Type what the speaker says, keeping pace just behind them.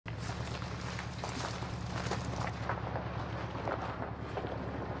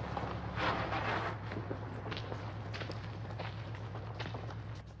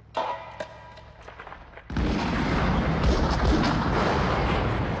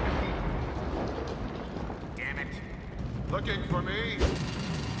Looking for me?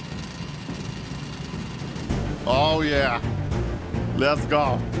 Oh yeah. Let's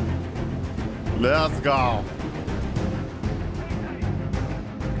go. Let's go.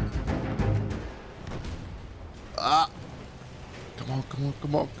 Ah. Come on, come on,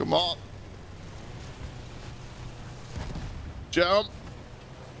 come on, come on. Jump.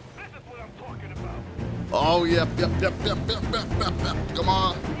 This is what I'm talking about. Oh, yep. Come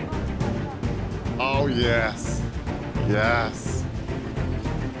on. Oh, yes. Yes.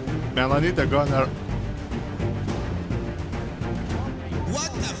 Man, I need a gunner.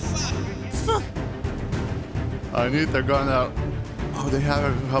 What the fuck? I need a gunner. Oh, they have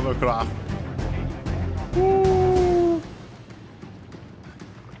a hovercraft. Woo.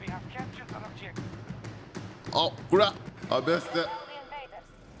 We have captured an objective. Oh, crap. I missed it.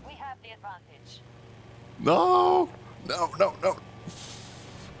 We have the advantage. No. No.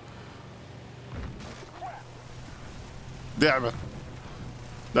 Damn it.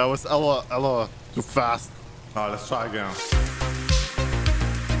 That was a lot too fast. Alright, let's try again.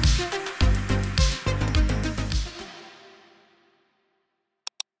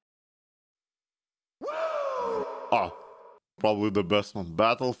 Oh, probably the best one.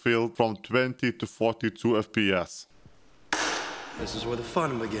 Battlefield from 20 to 42 FPS. This is where the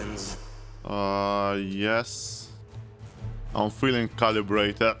fun begins. Yes. I'm feeling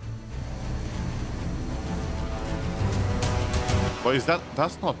calibrated. What is that?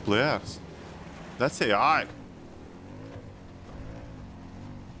 That's not players. That's AI.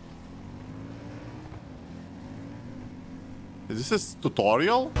 Is this a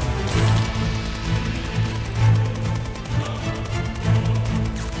tutorial?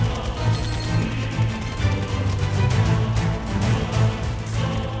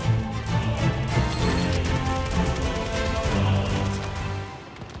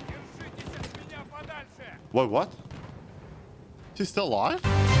 Wait, what? Is he still alive?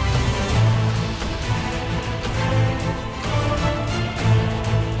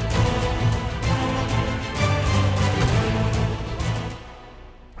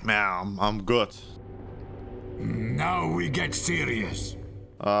 Man, I'm good. Now we get serious.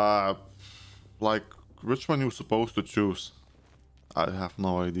 Like, which one you supposed to choose? I have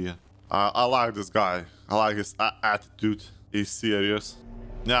no idea. I like this guy. I like his attitude. He's serious.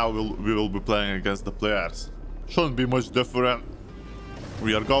 Now we will be playing against the players. Shouldn't be much different.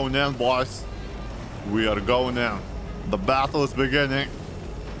 We are going in, boys. We are going in. The battle is beginning.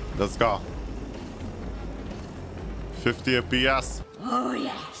 Let's go. 50 FPS. Oh,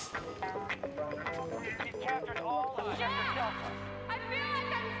 yes. We captured all objective Delta. I feel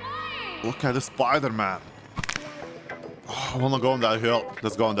like I'm flying. Look at the Spider-Man. Oh, I wanna go on that hill.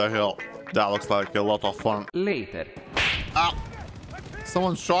 Let's go on that hill. That looks like a lot of fun. Later. Ah!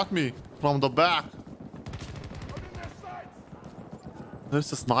 Someone shot me from the back.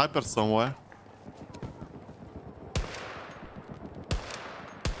 There's a sniper somewhere.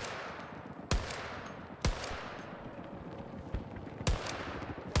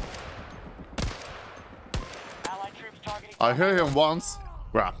 Allied troops targeting. I hear him once.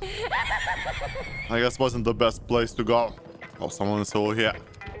 Crap. I guess wasn't the best place to go. Oh, someone is over here.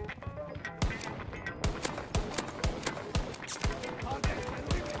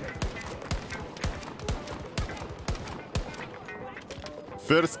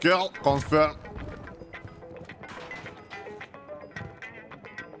 First kill, confirm.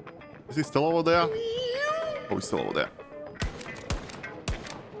 Is he still over there? Oh, he's still over there.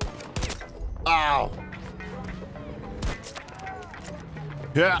 Ow!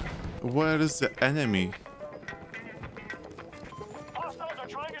 Yeah. Where is the enemy? Hostiles are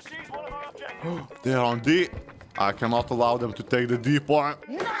trying to seize one of our objectives. They are on D. I cannot allow them to take the D point.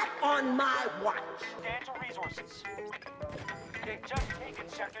 Not on my watch. Substantial resources. They've just taken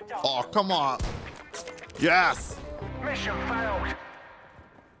sector Delta. Oh, come on. Yes. Mission failed.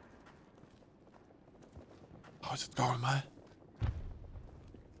 How's it going, man?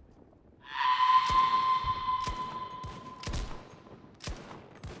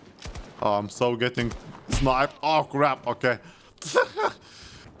 Oh, I'm so getting sniped. Oh, crap. Okay.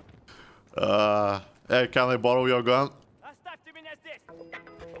 Hey, can I borrow your gun?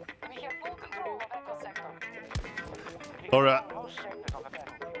 We have full control of Echo Sector. Alright. Most sectors of the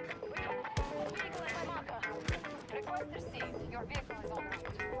battle. Vehicle in my marker. Request received. Your vehicle is en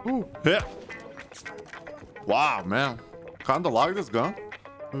route. Ooh, yeah. Wow, man. Kinda like this gun.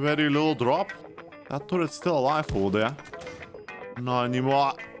 Very little drop. That turret's still alive over there. Not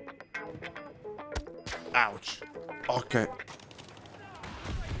anymore. Ouch. Okay.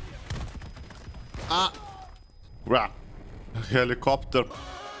 Ah. Crap. Helicopter.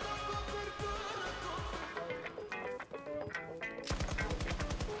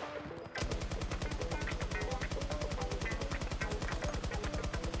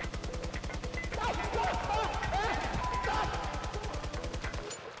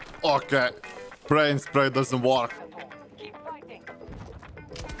 Okay. Brain spray doesn't work. Keep fighting.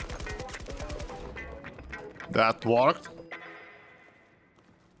 That worked.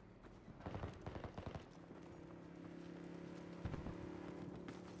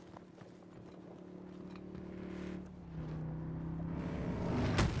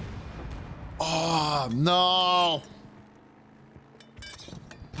 Oh, no.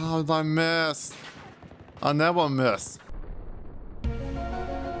 How did I miss? I never miss.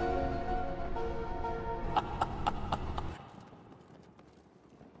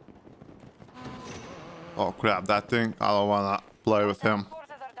 Oh crap, that thing. I don't wanna play with him.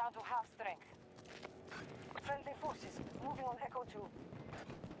 Forces are down to half strength. Friendly forces moving on Echo 2.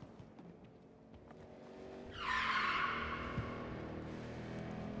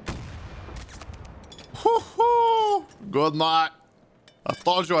 Woohoo! Good night. I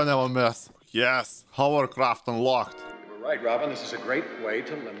told you I never miss. Yes, hovercraft unlocked. You were right, Robin. This is a great way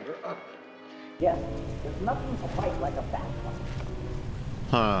to limber up. Yes, there's nothing to fight like a fat one.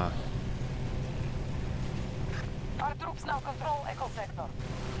 Huh. Our troops now control Echo Sector.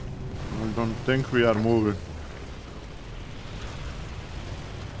 I don't think we are moving.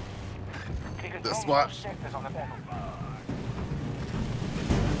 This way.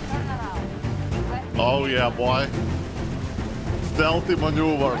 Turn around. Left Oh yeah, boy. Stealthy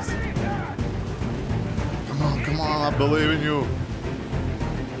maneuvers. Come on, I believe in you.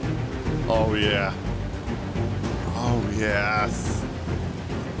 Oh yeah. Oh yes.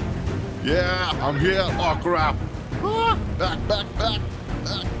 Yeah, I'm here. Oh crap. Ah,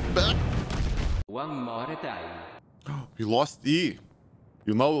 back. One more time. We lost E.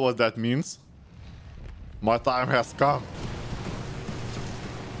 You know what that means? My time has come.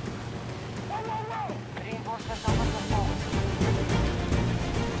 reinforcements on the forward.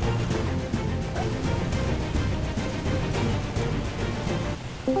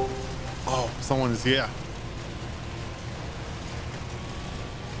 Oh, someone is here.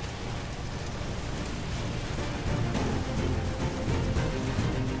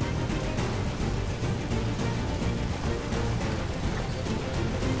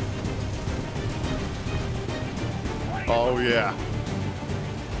 Oh yeah.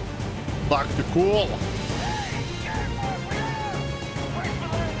 Tactical.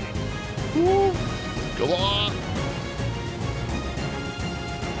 Woo. Come on.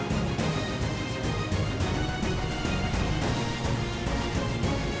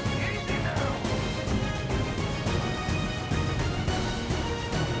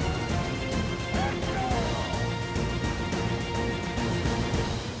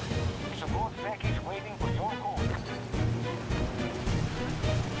 Support package waiting for your call.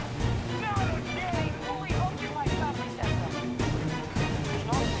 Fully occupy Charlie Sector.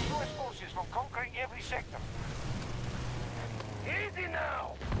 Stop the U.S. forces from conquering every sector. Easy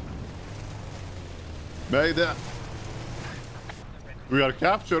now. Made it. We are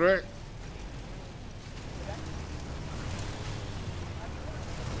capturing.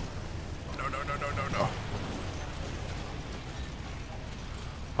 No.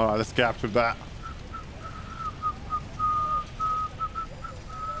 Alright, let's capture that.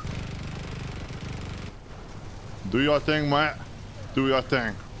 Do your thing, mate. Do your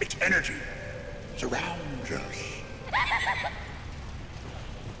thing. Its energy surrounds us.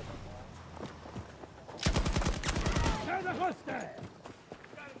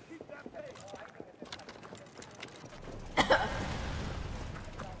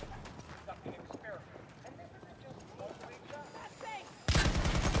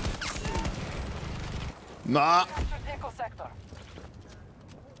 Nah, Captured Echo Sector.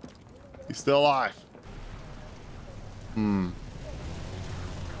 he's still alive.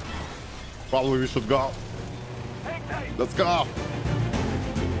 Probably we should go. Let's go.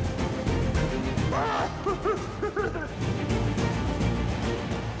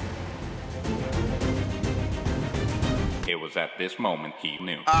 It was at this moment he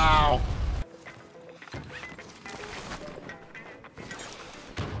knew. Ow.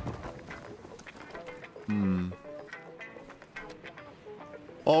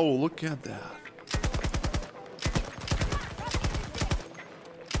 Oh, look at that.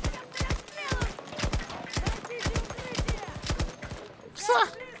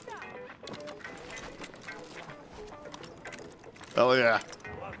 Hell yeah.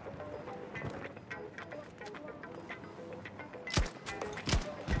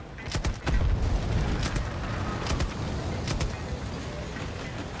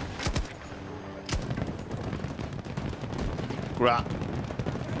 Crap.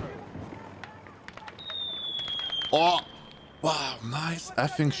 Oh, wow, nice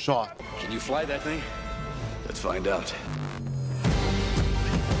effing shot. Can you fly that thing? Let's find out.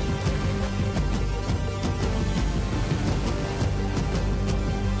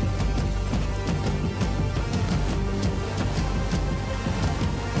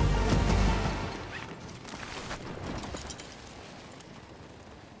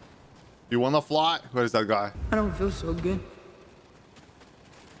 You wanna fly? Where is that guy? I don't feel so good.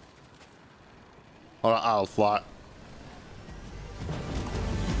 Alright, I'll fly.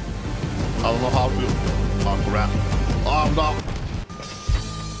 I don't know how to. Oh crap. Oh no.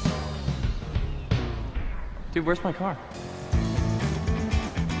 Dude, where's my car?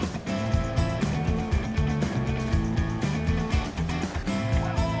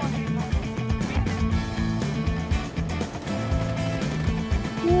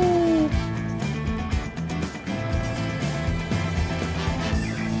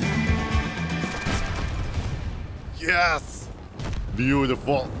 Yes!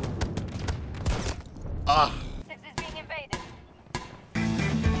 Beautiful. Ah. This is being invaded.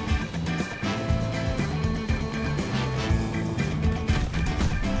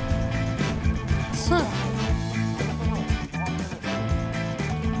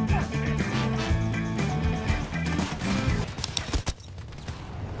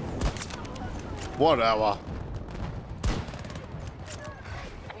 Whatever.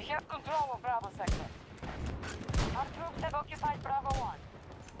 We have control of Bravo sector. Our troops have occupied Bravo 1.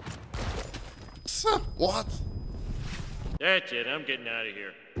 What? That's it, I'm getting out of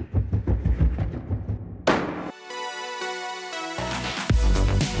here.